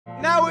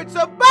Now it's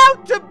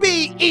about to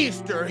be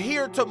Easter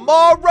here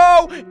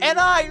tomorrow, and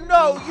I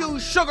know you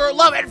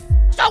sugar-loving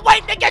f***s are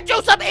waiting to get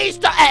you some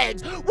Easter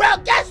eggs. Well,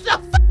 guess the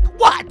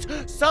what?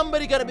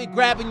 Somebody gonna be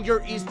grabbing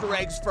your Easter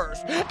eggs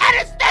first, and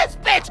it's this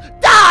bitch,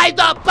 Die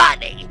the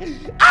Bunny!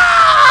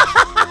 Ah!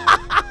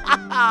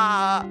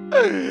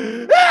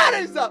 What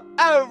is up,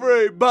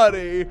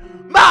 everybody?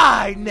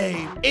 My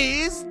name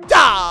is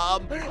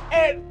Dom,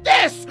 and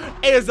this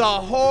is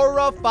a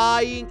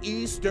horrifying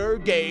Easter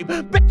game.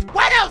 Bitch,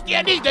 what else do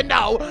you need to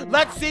know?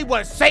 Let's see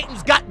what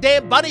Satan's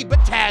goddamn bunny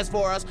bitch has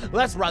for us.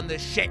 Let's run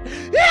this shit.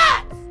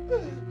 Yes!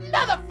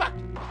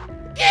 Motherfucker!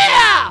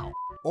 Yeah!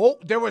 Oh,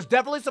 there was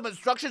definitely some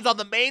instructions on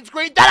the main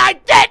screen that I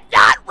did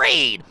not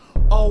read!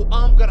 Oh,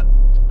 I'm gonna...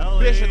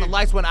 Bish, and the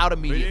lights went out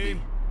immediately.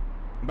 Babe,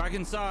 back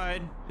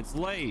inside. It's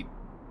late.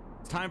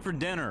 It's time for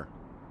dinner.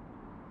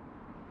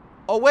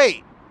 Oh,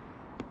 wait.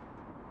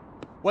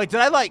 Wait,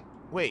 did I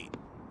wait.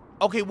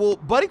 Okay, well,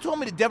 Buddy told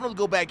me to definitely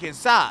go back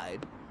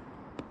inside.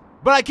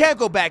 But I can't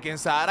go back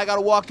inside. I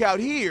gotta walk out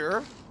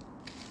here.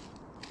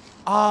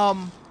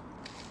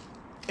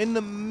 In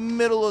the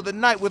middle of the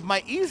night with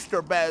my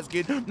Easter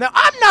basket. Now,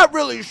 I'm not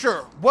really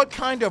sure what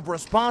kind of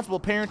responsible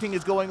parenting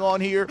is going on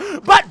here,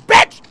 but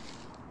bitch,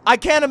 I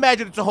can't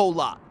imagine it's a whole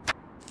lot.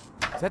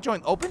 Is that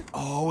joint open?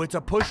 Oh, it's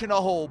a push and a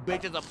hold,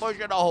 bitch. It's a push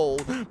and a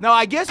hold. Now,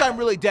 I guess I'm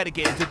really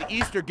dedicated to the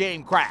Easter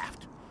game craft.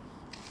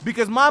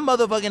 Because my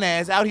motherfucking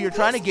ass out here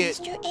trying to get...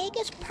 Easter egg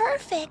is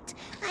perfect.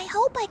 I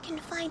hope I can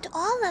find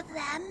all of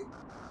them.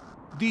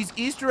 These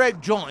Easter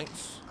egg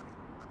joints,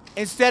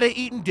 instead of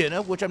eating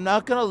dinner, which I'm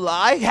not gonna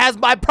lie, has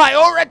my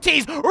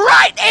priorities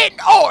right in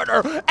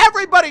order.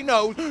 Everybody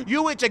knows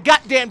you eat your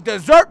goddamn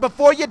dessert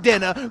before your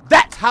dinner.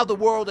 That's how the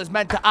world is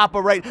meant to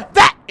operate.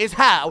 That is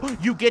how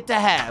you get to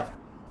have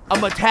a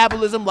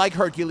metabolism like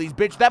Hercules,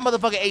 bitch. That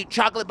motherfucker ate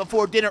chocolate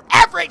before dinner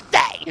every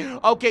day.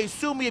 Okay,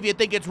 sue me if you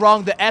think it's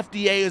wrong. The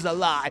FDA is a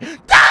lie.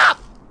 Stop!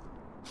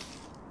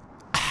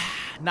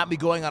 Not me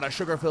going on a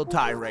sugar-filled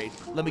tirade.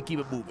 Let me keep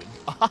it moving.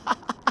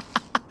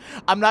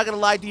 I'm not gonna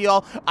lie to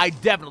y'all, I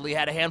definitely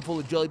had a handful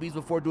of jelly beans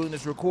before doing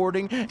this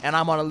recording, and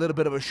I'm on a little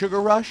bit of a sugar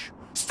rush.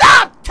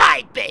 Stop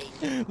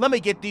typing! Let me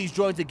get these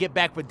joints and get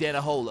back for dinner.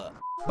 Hold up.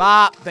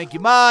 Bop, thank you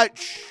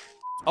much.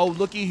 Oh,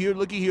 looky here,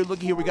 looky here,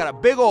 looky here. We got a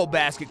big old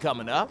basket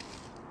coming up.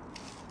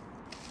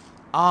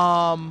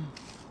 I'm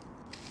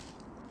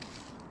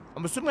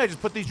assuming I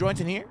just put these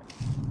joints in here.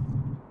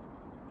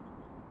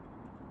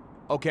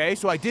 Okay,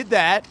 so I did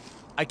that.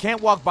 I can't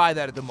walk by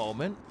that at the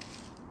moment.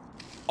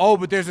 Oh,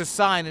 but there's a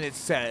sign and it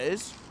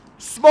says,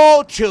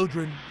 small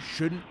children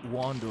shouldn't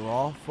wander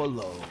off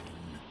alone.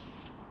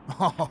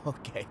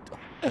 Okay,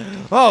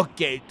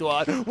 okay,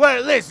 Dwan.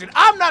 Well, listen,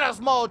 I'm not a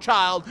small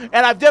child,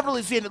 and I've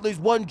definitely seen at least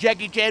one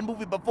Jackie Chan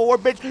movie before,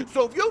 bitch.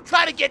 So if you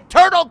try to get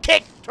turtle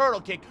kick,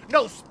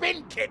 no,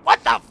 spin kick,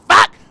 what the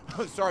fuck?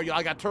 Sorry, y'all,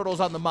 I got turtles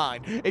on the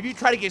mind. If you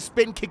try to get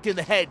spin kicked in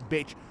the head,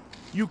 bitch,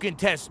 you can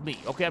test me,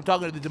 okay? I'm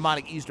talking to the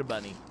demonic Easter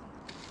Bunny.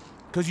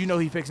 Because you know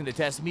he fixing to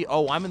test me.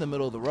 Oh, I'm in the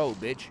middle of the road,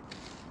 bitch.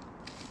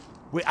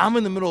 Wait, I'm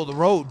in the middle of the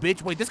road,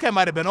 bitch. Wait, this guy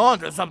might have been on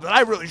to something.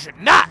 I really should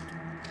not.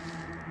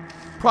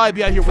 Probably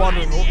be out here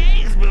wandering. Find the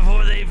eggs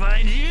before they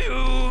find you.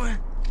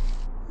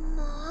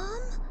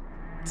 Mom?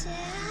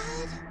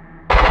 Dad?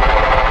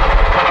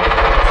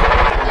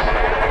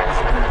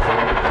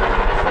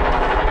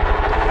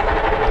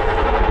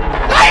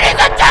 Ladies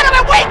and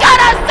gentlemen, we got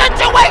a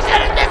situation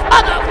in this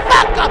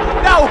motherfucker.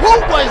 Now, who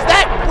was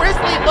that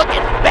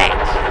grizzly-looking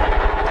bitch?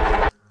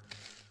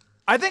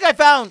 I think I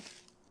found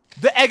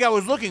the egg I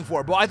was looking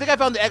for, bro. I think I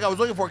found the egg I was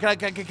looking for. Can I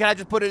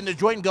just put it in the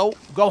joint and go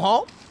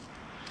home?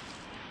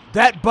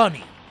 That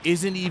bunny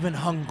isn't even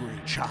hungry,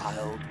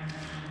 child.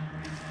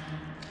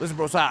 Listen,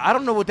 bro, so I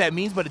don't know what that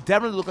means, but it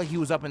definitely looked like he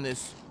was up in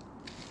this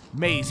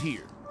maze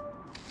here.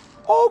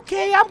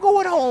 Okay, I'm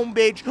going home,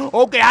 bitch.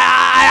 Okay,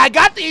 I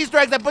got the Easter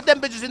eggs. I put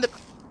them bitches in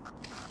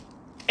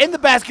the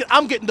basket.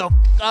 I'm getting the f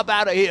up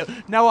out of here.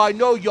 Now I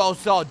know y'all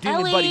saw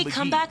Demon Buddy Ellie, McGee.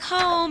 come back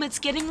home. It's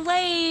getting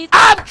late.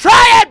 I'm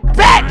trying, bitch!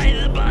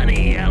 Die the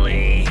bunny,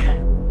 Ellie.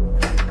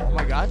 Oh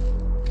my god.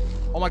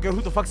 Oh my god,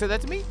 who the fuck said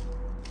that to me?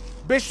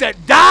 Bitch said,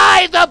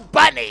 die the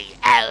bunny,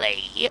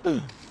 Ellie!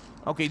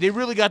 Okay, they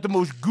really got the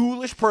most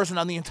ghoulish person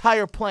on the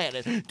entire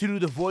planet to do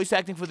the voice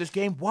acting for this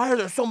game. Why are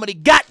there so many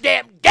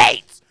goddamn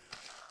gates?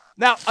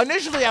 Now,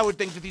 initially I would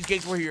think that these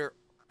gates were here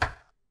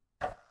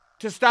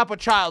to stop a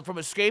child from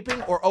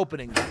escaping or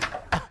opening them.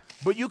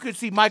 But you can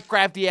see my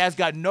crafty ass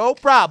got no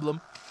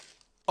problem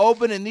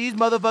opening these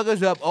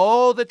motherfuckers up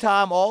all the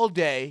time, all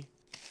day.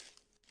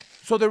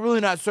 So they're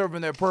really not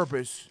serving their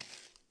purpose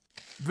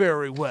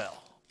very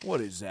well. What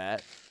is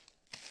that?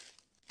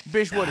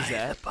 Bish, what is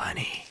that? The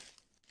bunny.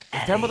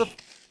 Ellie,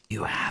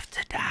 You have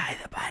to die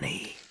the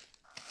bunny.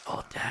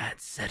 Old Dad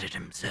said it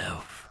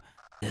himself.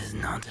 There's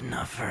not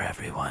enough for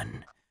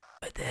everyone,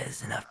 but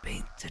there's enough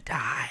paint to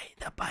dye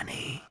the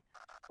bunny.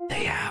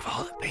 They have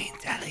all the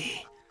paint,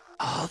 Ellie.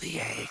 All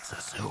the eggs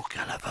are so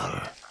colorful.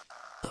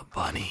 The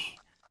bunny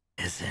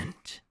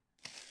isn't.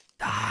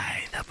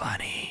 Die the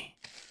bunny.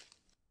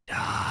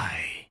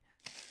 Die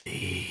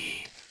the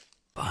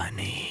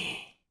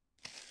bunny.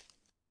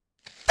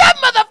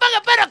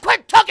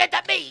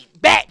 talking to me,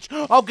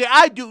 bitch. Okay,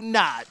 I do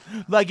not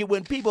like it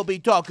when people be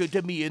talking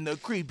to me in the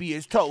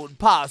creepiest tone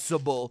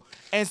possible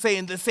and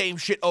saying the same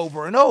shit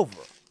over and over.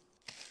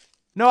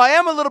 No, I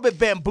am a little bit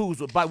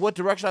bamboozled by what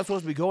direction I'm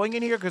supposed to be going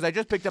in here because I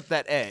just picked up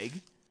that egg.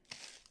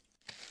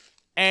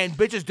 And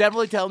bitch is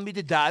definitely telling me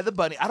to die the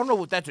bunny. I don't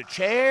know if that's a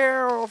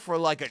chair or for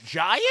like a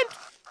giant.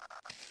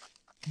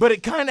 But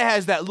it kind of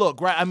has that look,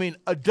 right? I mean,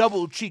 a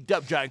double cheeked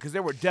up giant because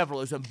there were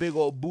definitely some big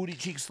old booty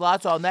cheek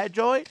slots on that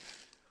joint.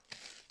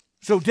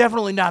 So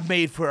definitely not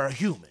made for a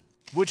human.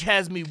 Which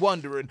has me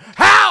wondering,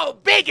 how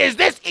big is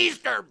this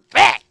Easter,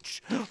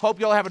 bitch? Hope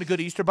y'all having a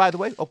good Easter, by the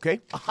way. Okay.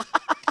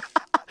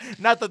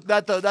 not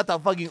the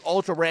fucking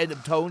ultra random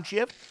tone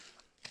shift.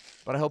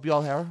 But I hope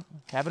y'all are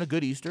having a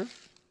good Easter.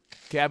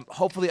 Okay, I'm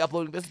hopefully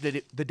uploading this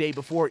the day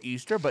before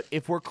Easter, but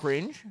if we're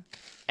cringe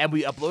and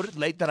we upload it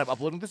late, then I'm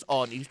uploading this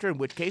on Easter, in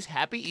which case,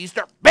 happy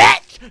Easter,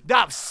 bitch!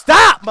 Dom,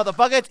 stop,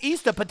 motherfucker! It's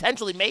Easter,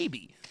 potentially,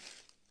 maybe.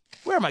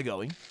 Where am I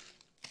going?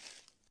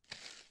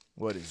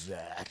 What is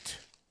that?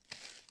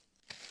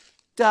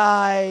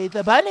 Die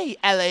the bunny,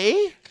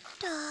 Ellie!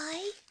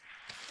 Die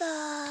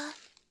the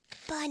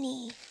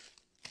bunny.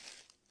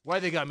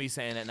 Why they got me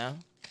saying it now?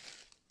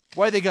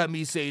 Why they got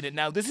me saying it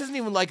now? This isn't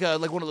even like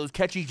one of those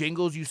catchy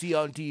jingles you see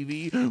on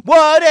TV.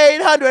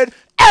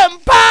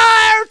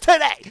 1-800-EMPIRE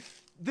today.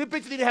 The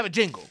bitch didn't have a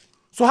jingle.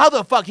 So how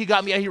the fuck you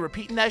got me out here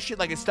repeating that shit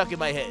like it's stuck in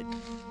my head?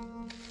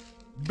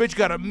 Bitch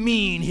got a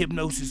mean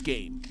hypnosis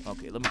game.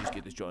 Okay, let me just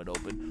get this joint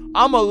open.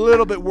 I'm a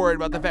little bit worried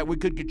about the fact we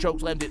could get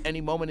chokeslammed at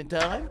any moment in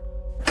time.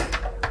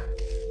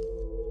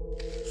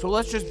 So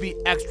let's just be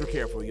extra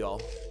careful,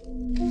 y'all.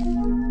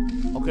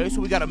 Okay,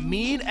 so we got a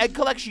mean egg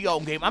collection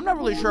game. I'm not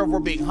really sure if we're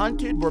being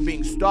hunted, we're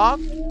being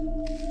stalked,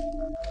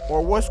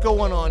 or what's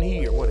going on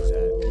here. What is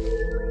that?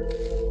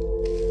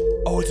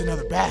 Oh, it's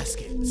another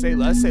basket. Say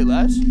less, say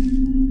less.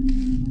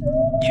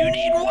 You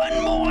need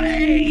one more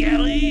egg,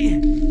 Ellie.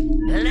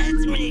 Let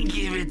me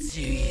give it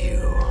to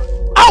you.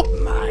 Oh!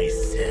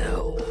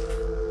 Myself.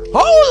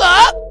 Hold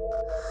up!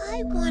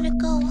 I want to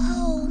go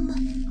home.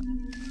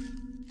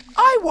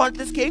 I want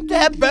this game to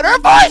have better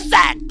voice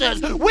actors.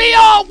 We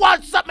all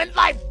want something in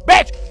life,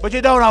 bitch, but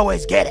you don't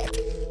always get it.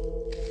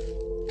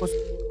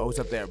 What's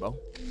up there, bro?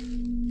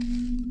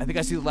 I think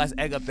I see the last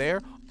egg up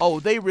there. Oh,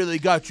 they really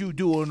got you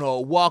doing a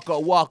waka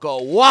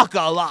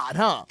lot,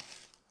 huh?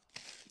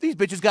 These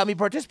bitches got me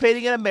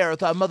participating in a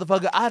marathon,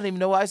 motherfucker. I didn't even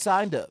know I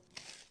signed up.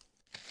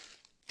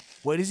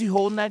 Wait, is he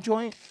holding that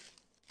joint?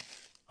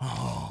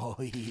 Oh,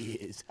 he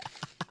is.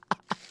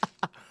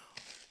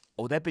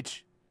 Oh, that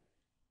bitch.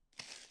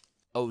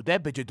 Oh,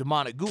 that bitch a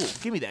demonic ghoul.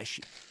 Give me that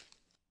shit.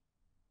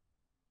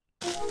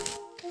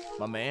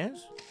 My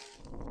mans?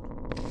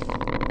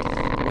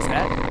 What's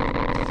that?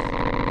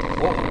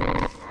 Uh-oh.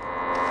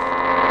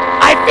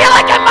 I feel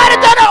like I might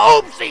have done a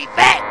oopsie,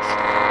 bitch!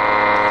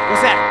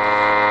 What's that?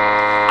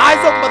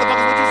 Eyes open,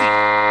 motherfuckers, what you see?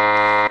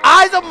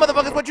 Eyes open,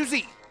 motherfuckers, what you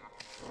see?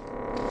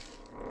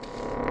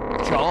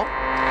 Y'all?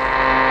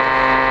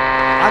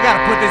 I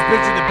gotta put this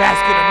bitch in the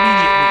basket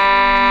immediately.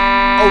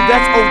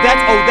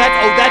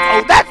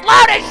 That's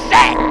loud as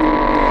shit!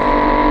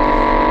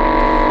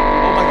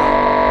 Oh my god.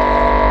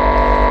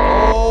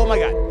 Oh my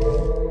god.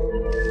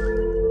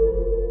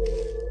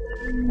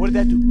 What did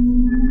that do?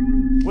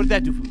 What did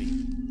that do for me?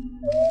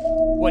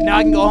 What, now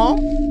I can go home?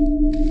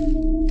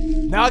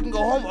 Now I can go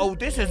home? Oh,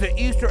 this is an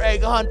Easter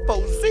egg hunt for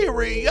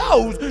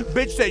Cheerios.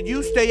 Bitch said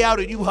you stay out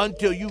and you hunt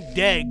till you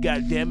dead,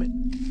 goddammit.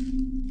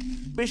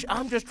 Bitch,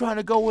 I'm just trying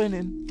to go in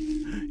and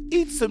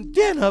eat some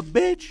dinner,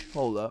 bitch.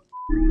 Hold up.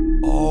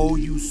 Oh,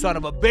 you son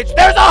of a bitch.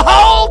 There's a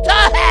hole to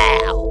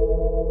hell!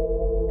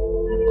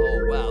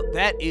 Oh, wow.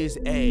 That is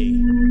a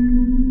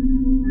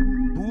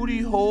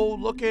booty hole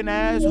looking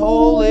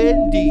asshole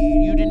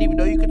indeed. You didn't even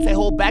know you could say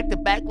hole back to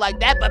back like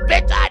that, but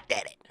bitch, I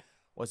did it.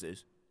 What's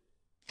this?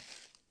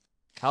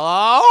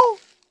 Hello?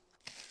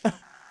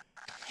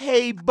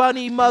 Hey,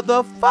 bunny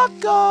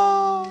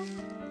motherfucker.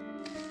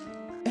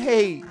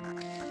 Hey,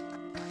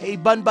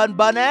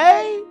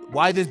 bunny.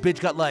 Why this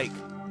bitch got like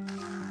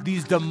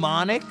these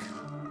demonic,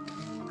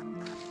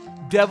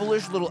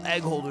 devilish little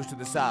egg holders to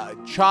the side?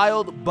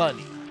 Child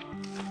bunny.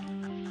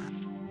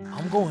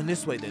 I'm going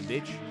this way then,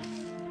 bitch.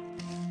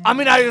 I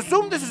mean, I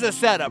assume this is a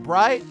setup,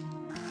 right?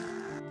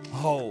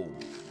 Oh.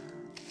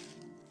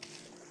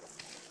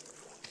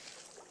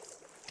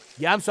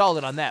 Yeah, I'm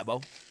solid on that,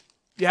 Bo.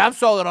 Yeah, I'm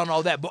solid on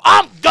all that, but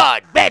I'm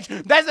good, bitch.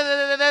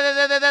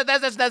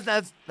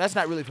 That's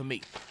not really for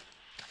me.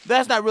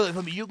 That's not really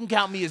for me. You can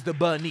count me as the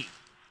bunny.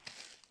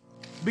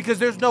 Because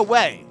there's no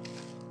way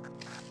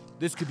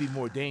this could be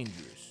more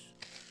dangerous.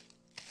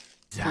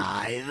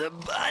 Die the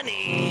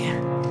bunny.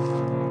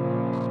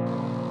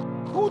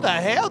 Who the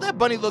hell? That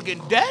bunny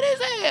looking dead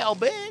as hell,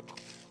 bitch.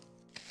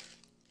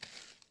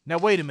 Now,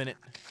 wait a minute.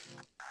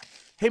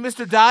 Hey,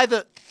 Mr. Die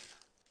the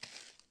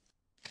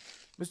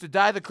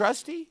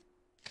Krusty?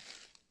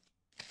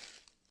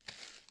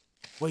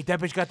 Wait, that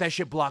bitch got that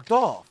shit blocked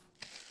off.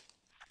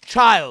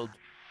 Child,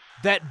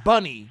 that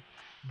bunny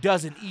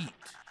doesn't eat.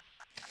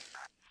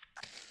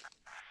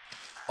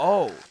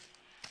 Oh.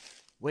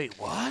 Wait,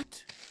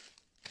 what?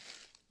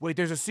 Wait,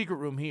 there's a secret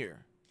room here.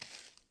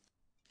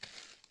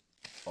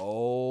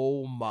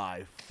 Oh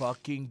my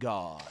fucking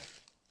God.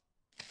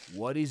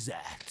 What is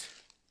that?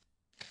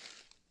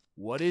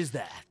 What is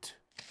that?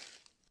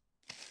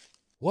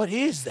 What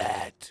is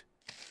that?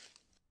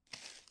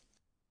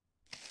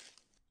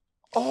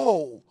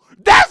 Oh,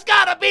 that's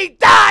gotta be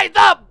Die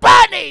the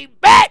Bunny,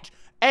 bitch!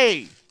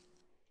 Hey.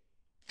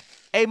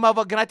 Hey,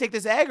 mother, can I take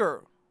this egg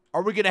or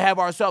are we gonna have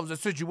ourselves a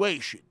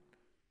situation?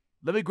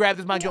 Let me grab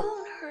this mind your...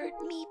 Don't hurt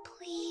me,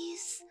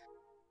 please.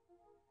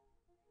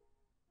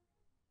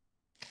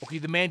 Okay,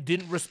 the man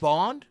didn't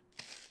respond.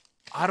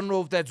 I don't know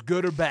if that's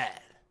good or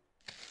bad.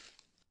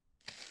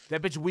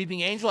 That bitch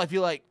weeping angel, I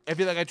feel like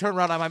I turn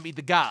around, I might meet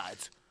the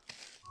gods.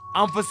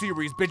 I'm for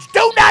serious, bitch.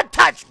 Do not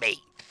touch me!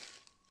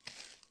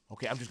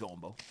 Okay, I'm just going,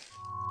 Bo.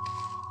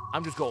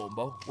 I'm just going,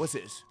 Bo. What's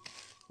this?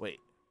 Wait.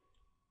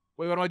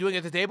 Wait, what am I doing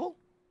at the table?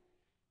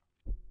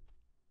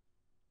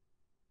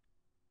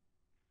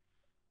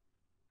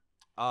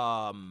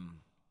 Hi,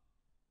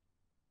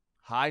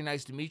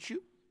 nice to meet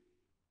you.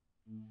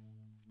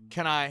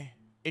 Can I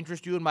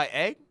interest you in my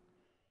egg?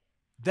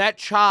 That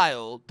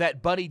child,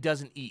 that bunny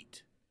doesn't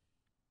eat.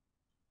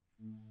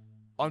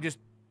 I'm just...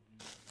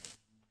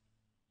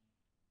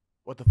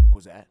 What the fuck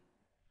was that?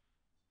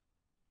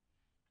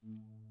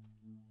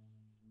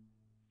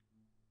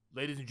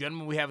 Ladies and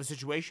gentlemen, we have a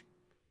situation.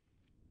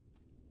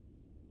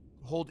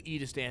 Hold E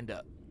to stand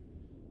up.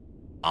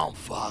 I'm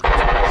fucked.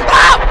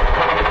 Ah!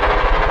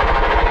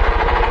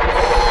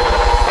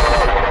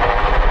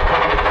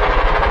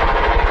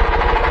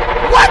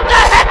 What the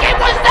heck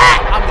was that?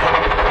 I'm dead.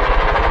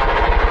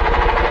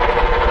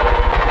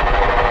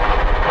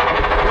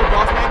 Where'd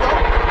Boss Man go?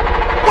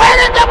 Where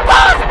did the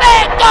Boss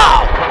Man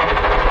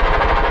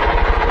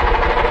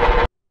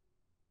go?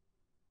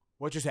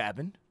 What just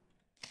happened?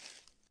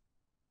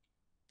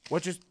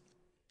 What just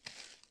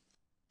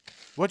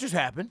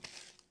happened?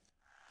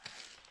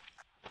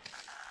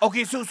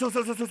 Okay, so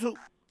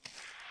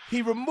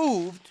he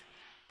removed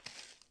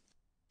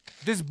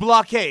this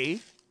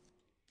blockade,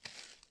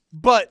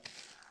 but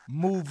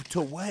moved to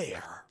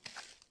where?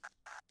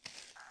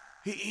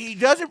 He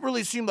doesn't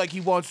really seem like he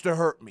wants to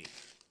hurt me.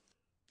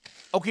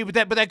 Okay, but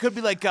that could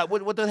be like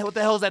what the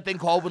hell is that thing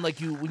called when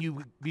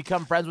you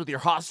become friends with your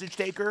hostage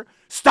taker?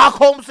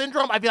 Stockholm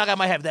syndrome. I feel like I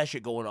might have that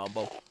shit going on,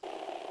 Bo.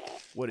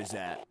 What is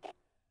that?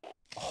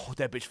 Oh,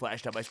 that bitch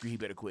flashed on my screen. He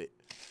better quit.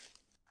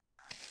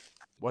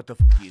 What the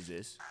fuck is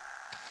this?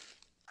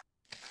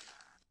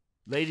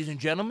 Ladies and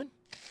gentlemen.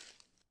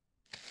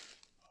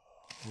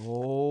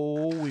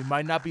 Oh, we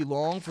might not be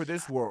long for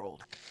this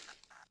world.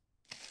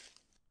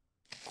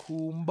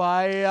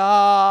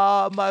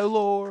 Kumbaya, my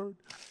lord.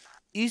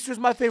 Easter's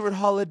my favorite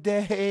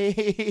holiday.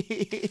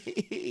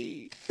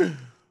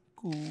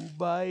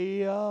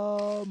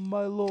 Kumbaya,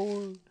 my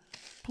lord.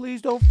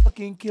 Please don't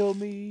fucking kill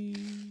me.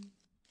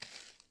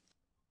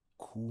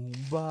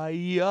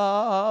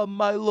 Kumbaya,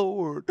 my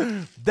lord.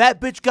 That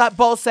bitch got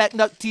ballsack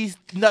nut teeth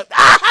nut.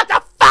 Ah,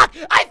 the fuck!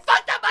 I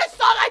fucked up my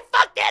song. I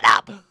fucked it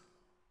up.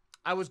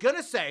 I was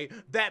gonna say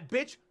that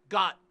bitch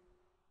got.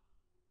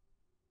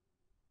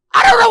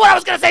 I don't know what I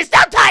was gonna say.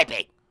 Stop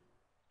typing.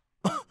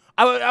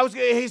 I was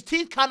his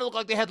teeth kind of look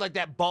like they had like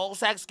that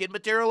ballsack skin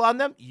material on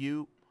them.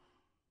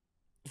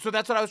 So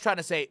that's what I was trying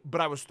to say, but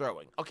I was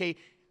throwing. Okay.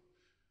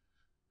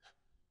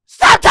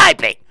 Stop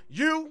typing.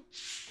 You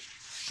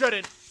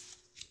shouldn't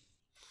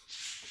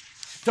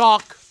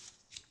talk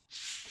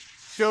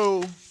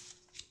to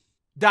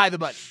Die the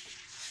Bunny.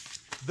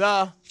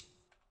 The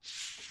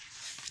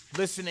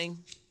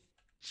listening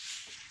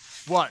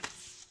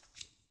ones.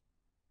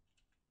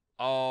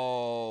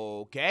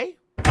 Okay.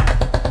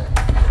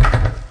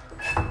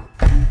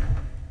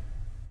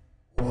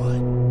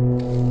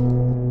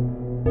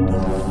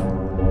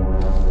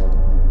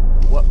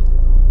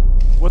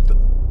 What the?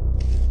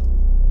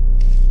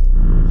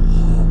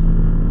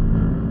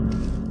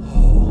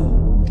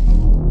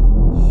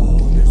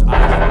 There's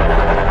eyes.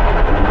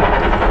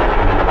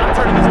 I'm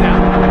turning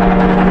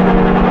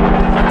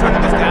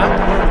this down.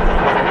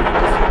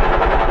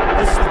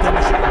 This is the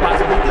dumbest shit you can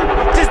possibly do.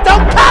 Just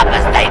don't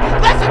compensate.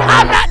 Listen,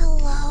 I'm not.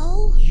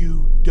 Hello? You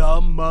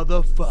dumb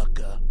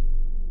motherfucker.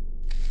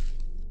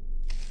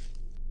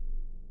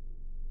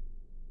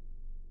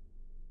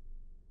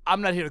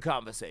 I'm not here to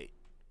compensate.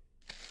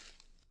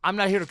 I'm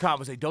not here to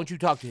compensate. Don't you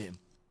talk to him.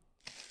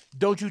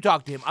 Don't you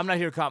talk to him. I'm not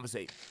here to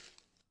compensate.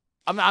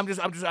 I'm just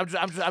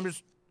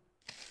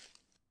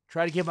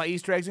trying to get my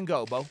Easter eggs and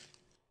go, Bo.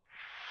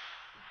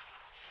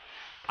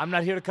 I'm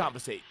not here to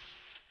compensate.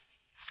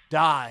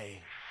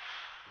 Die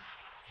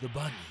the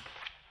bunny.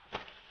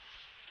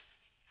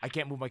 I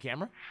can't move my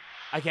camera.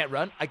 I can't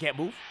run. I can't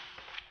move.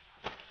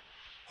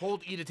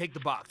 Hold E to take the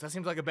box. That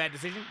seems like a bad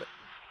decision, but...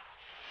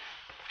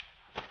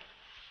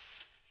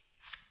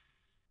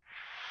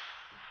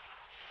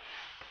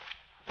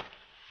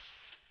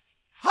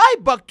 Hi,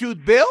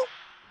 Bucktooth Bill.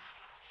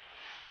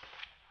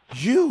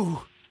 You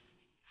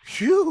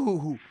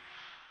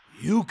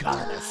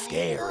kind of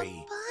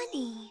scary.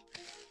 Bunny.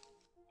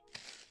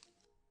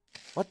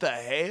 What the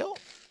hell?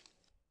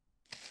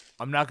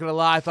 I'm not gonna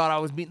lie, I thought I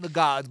was meeting the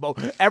gods, bro.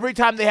 Every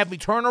time they have me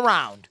turn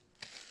around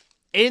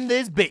in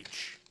this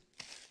bitch,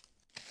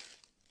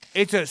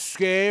 it's a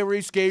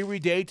scary, scary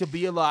day to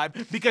be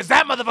alive because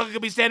that motherfucker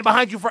could be standing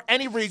behind you for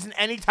any reason,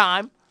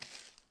 anytime,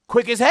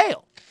 quick as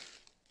hell.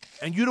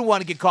 And you don't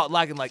want to get caught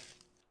lagging like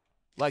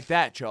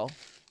that, y'all.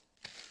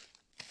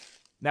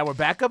 Now we're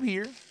back up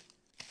here.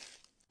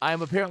 I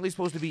am apparently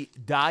supposed to be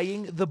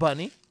dyeing the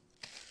bunny.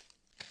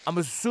 I'm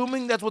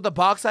assuming that's what the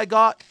box I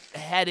got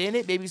had in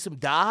it, maybe some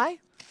dye.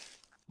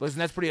 Listen,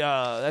 that's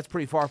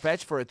pretty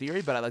far-fetched for a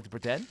theory, but I like to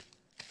pretend.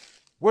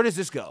 Where does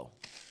this go?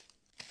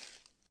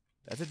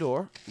 That's a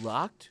door.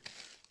 Locked.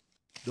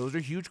 Those are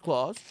huge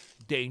claws.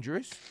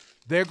 Dangerous.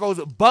 There goes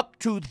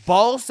Bucktooth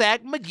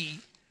Ballsack McGee.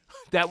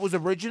 That was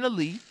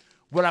originally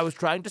what I was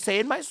trying to say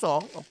in my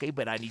song. Okay,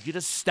 but I need you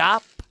to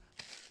stop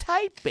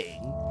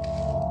typing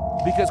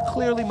because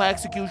clearly my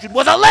execution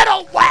was a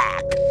little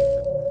whack.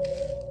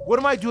 What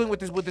am I doing with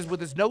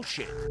this note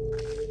shit?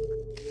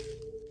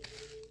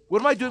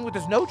 What am I doing with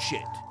this note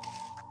shit?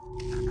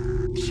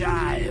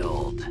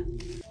 Child.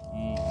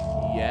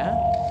 Yeah?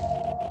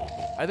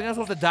 I think I'm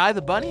supposed to dye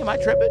the bunny? Am I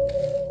tripping?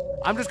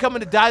 I'm just coming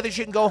to dye this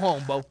shit and go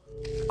home, Bo.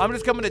 I'm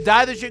just coming to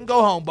dye this shit and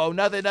go home, Bo.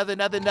 Nothing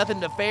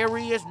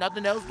nefarious,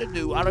 nothing else to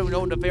do. I don't even know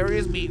what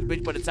nefarious means,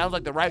 bitch, but it sounds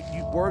like the right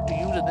word to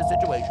use in this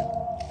situation.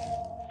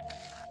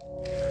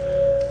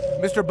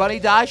 Mr. Bunny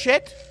dye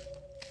shit?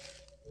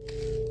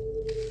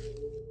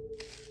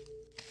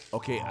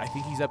 Okay, I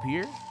think he's up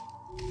here.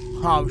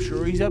 I'm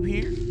sure he's up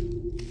here.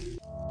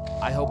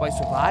 I hope I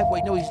survive.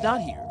 Wait, no, he's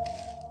not here.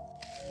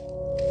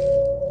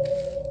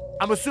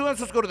 I'm assuming I'm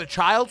supposed to go to the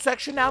child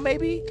section now,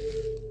 maybe?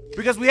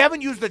 Because we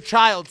haven't used the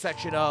child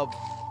section of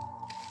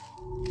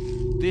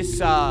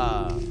this,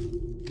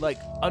 like,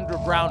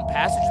 underground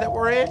passage that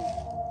we're in.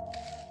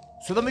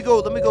 So let me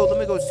go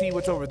see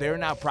what's over there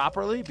now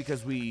properly,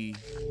 because we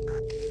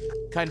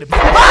kind of... Oh,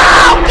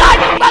 God,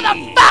 you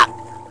motherfucker!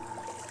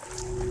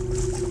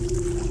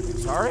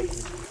 Sorry?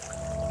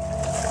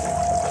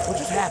 What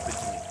just happened to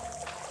me?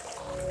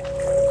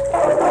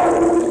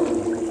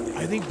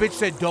 I think bitch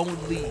said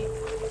don't leave.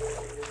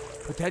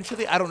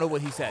 Potentially? I don't know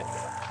what he said.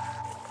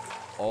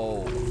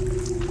 Oh.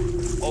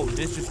 Oh,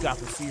 this just got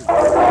for serious.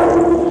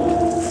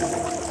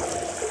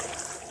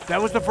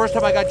 That was the first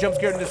time I got jump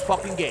scared in this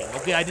fucking game.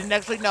 Okay, I didn't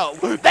actually know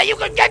that you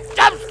could get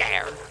jump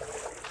scared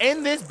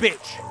in this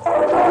bitch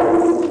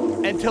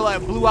until I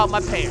blew out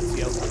my pants,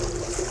 yo.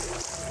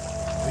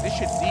 Wait, this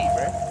shit's deep,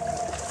 right?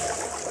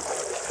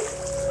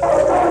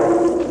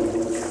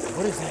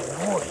 What is that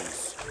noise?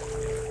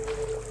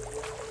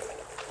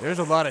 There's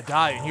a lot of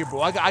dye in here,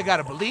 bro. I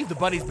gotta believe the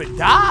bunny's been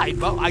dyed,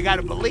 bro. I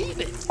gotta believe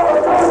it.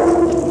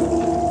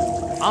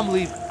 I'm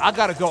leaving. I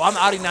gotta go. I'm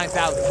outie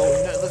 9,000, bro.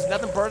 Listen,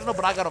 nothing personal,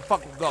 but I gotta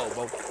fucking go,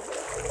 bro.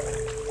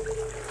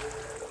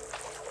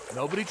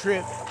 Nobody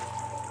trip.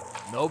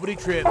 Nobody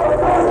trip.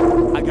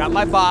 I got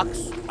my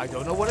box. I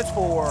don't know what it's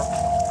for.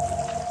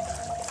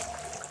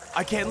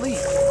 I can't leave.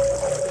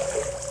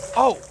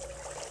 Oh.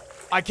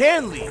 I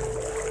can leave.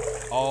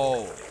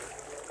 Oh.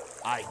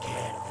 I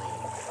can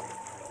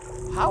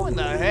leave. How in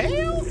the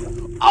hell?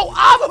 Oh,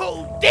 I'm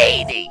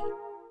Houdini!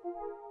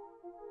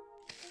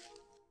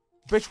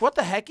 Bitch, what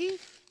the hecky?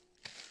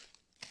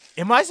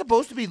 Am I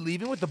supposed to be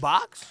leaving with the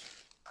box?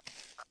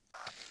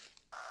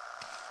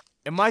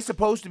 Am I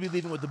supposed to be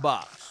leaving with the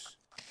box?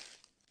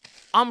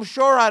 I'm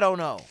sure I don't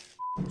know.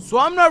 So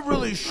I'm not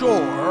really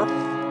sure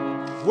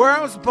where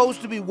I'm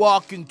supposed to be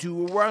walking to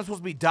or where I'm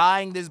supposed to be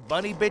dying this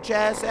bunny bitch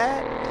ass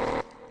at.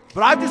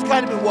 But I've just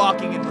kind of been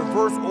walking in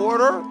reverse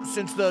order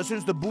since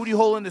the booty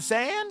hole in the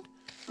sand.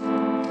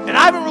 And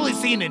I haven't really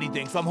seen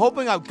anything, so I'm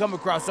hoping I'll come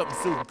across something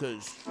soon,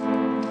 because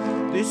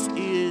this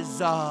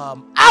is, a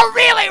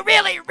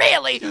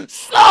really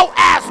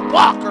slow-ass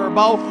walker,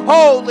 Bo.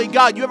 Holy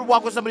God, you ever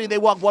walk with somebody and they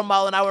walk 1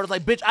 mile an hour? It's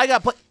like, bitch, I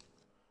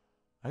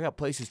got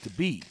places to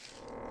be.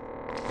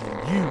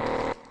 And you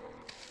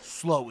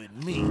slowing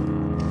me.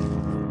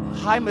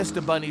 Hi,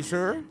 Mr. Bunny,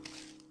 sir.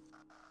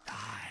 Die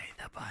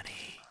the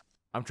bunny.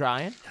 I'm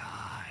trying.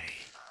 Die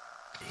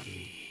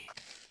the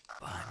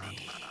bunny.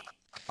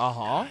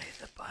 Uh-huh. Die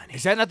the bunny.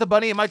 Is that not the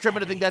bunny? Am I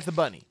tripping to think that's the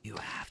bunny? You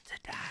have to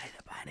die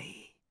the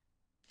bunny.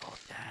 Old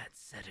Dad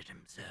said it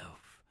himself.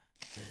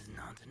 There's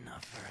not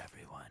enough for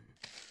everyone.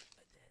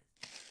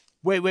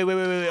 Wait.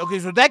 Okay,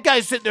 so that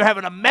guy's sitting there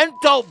having a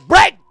mental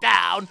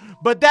breakdown,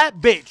 but that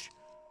bitch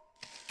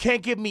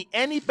can't give me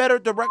any better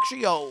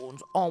directions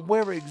on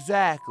where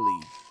exactly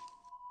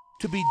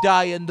to be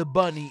dying the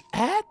bunny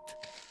at?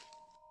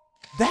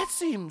 That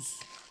seems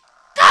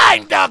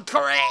kinda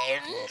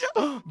cringe.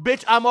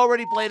 Bitch, I'm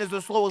already playing as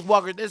the slowest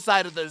walker this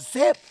side of the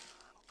zip.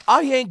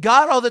 I ain't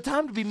got all the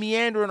time to be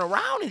meandering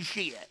around and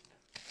shit.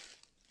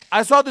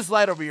 I saw this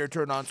light over here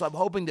turn on, so I'm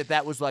hoping that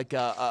that was like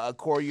a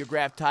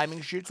choreographed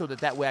timing shoot so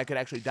that way I could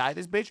actually die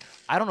this bitch.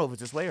 I don't know if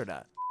it's this way or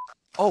not.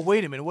 Oh,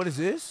 wait a minute. What is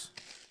this?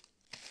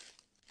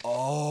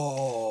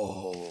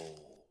 Oh.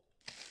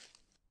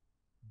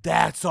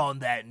 That's on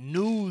that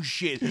new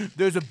shit.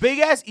 There's a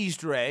big-ass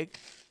Easter egg.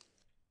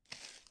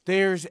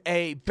 There's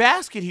a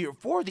basket here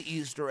for the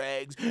Easter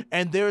eggs,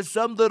 and there's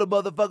some little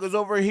motherfuckers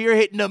over here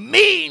hitting a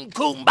mean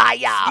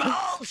kumbaya.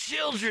 Small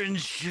children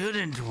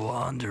shouldn't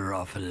wander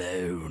off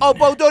alone. Oh,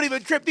 Bo, don't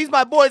even trip. These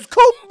my boys.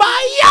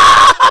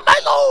 Kumbaya, my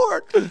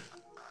lord.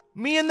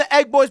 Me and the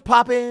egg boys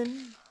pop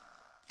in.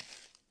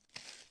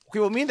 Okay,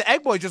 well, me and the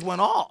egg boys just went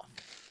off.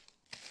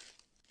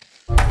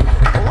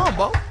 Hold on,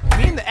 Bo.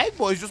 Me and the egg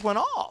boys just went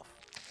off.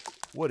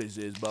 What is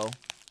this, Bo?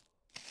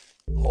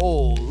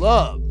 Hold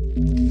up.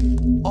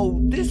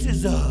 Oh, this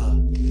is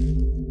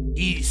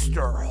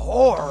Easter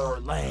horror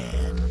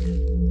land.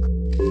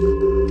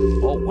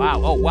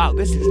 Oh wow,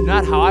 this is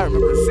not how I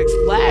remember Six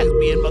Flags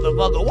being,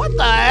 motherfucker. What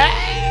the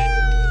hell?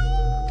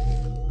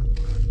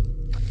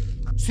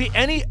 See,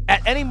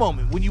 at any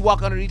moment when you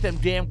walk underneath them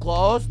damn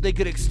claws, they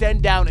could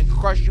extend down and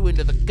crush you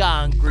into the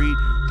concrete,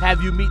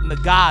 have you meeting the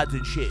gods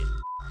and shit.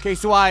 Okay,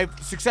 so I've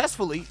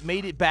successfully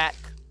made it back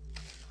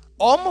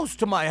almost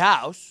to my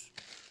house.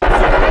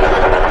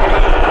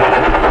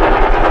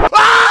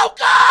 Oh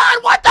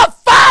God! What the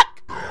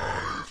fuck?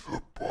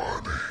 The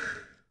bunny.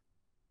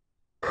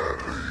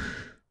 Ellie,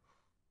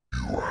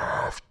 you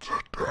have to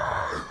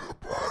die the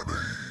bunny.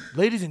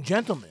 Ladies and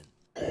gentlemen.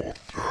 Old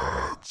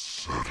Dad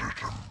said it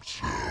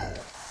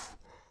himself.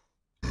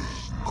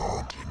 Is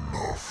not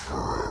enough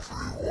for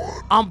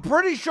everyone. I'm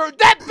pretty sure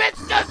that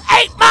bitch just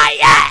ate my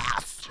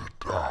ass! To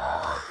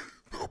die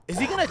the Is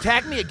he gonna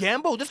attack me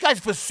again, Bo? This guy's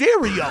for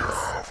serious. have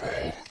all the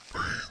paint,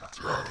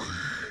 Ellie.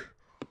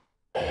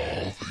 All the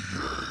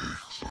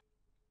eggs.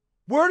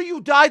 Where do you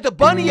dye the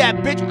bunny at,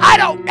 bitch? I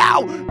don't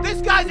know!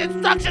 This guy's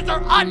instructions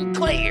are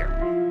unclear!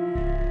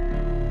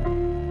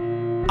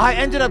 I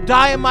ended up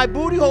dyeing my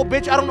booty hole,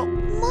 bitch. I don't know.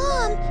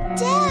 Mom,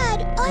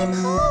 Dad, I'm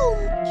home.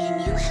 Can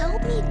you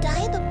help me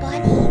dye the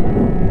bunny?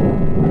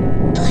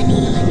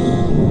 Bunny.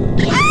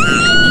 Can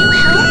you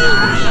help me?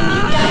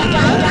 Can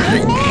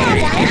you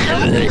dye?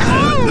 Help me.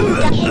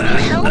 Can you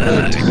help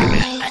me dye?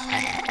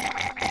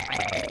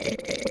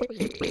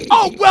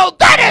 Oh, well,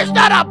 that is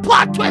not a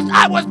plot twist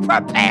I was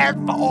prepared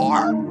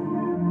for!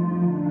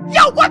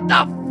 Yo, what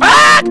the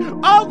fuck?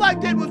 All I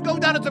did was go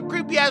down in some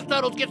creepy-ass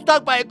tunnels, get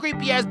stung by a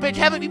creepy-ass bitch,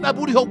 have it eat my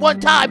booty hole one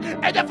time,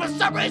 and then for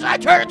some reason I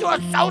turned into a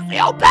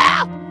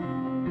sociopath!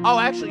 Oh,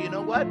 actually, you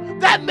know what?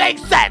 That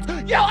makes sense!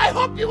 Yo, I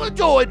hope you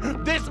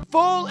enjoyed this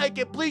full and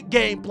complete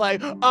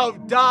gameplay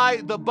of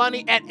Die the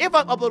Bunny, and if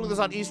I'm uploading this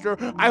on Easter,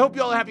 I hope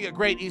you all are having a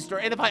great Easter,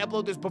 and if I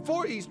upload this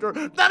before Easter,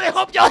 then I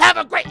hope you'll have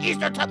a great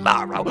Easter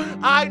tomorrow!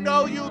 I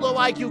know you low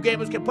IQ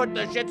gamers can put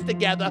the shits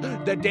together,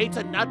 the dates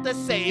are not the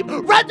same,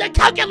 run the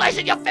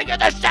calculation, you'll figure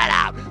the shit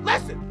out!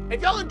 Listen!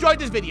 If y'all enjoyed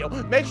this video,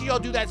 make sure y'all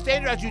do that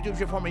standardized YouTube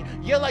shit for me.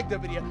 You like the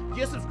video,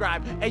 you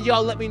subscribe, and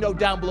y'all let me know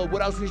down below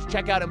what else we should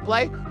check out and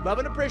play. Love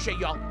and appreciate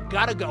y'all.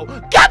 Gotta go.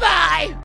 Goodbye!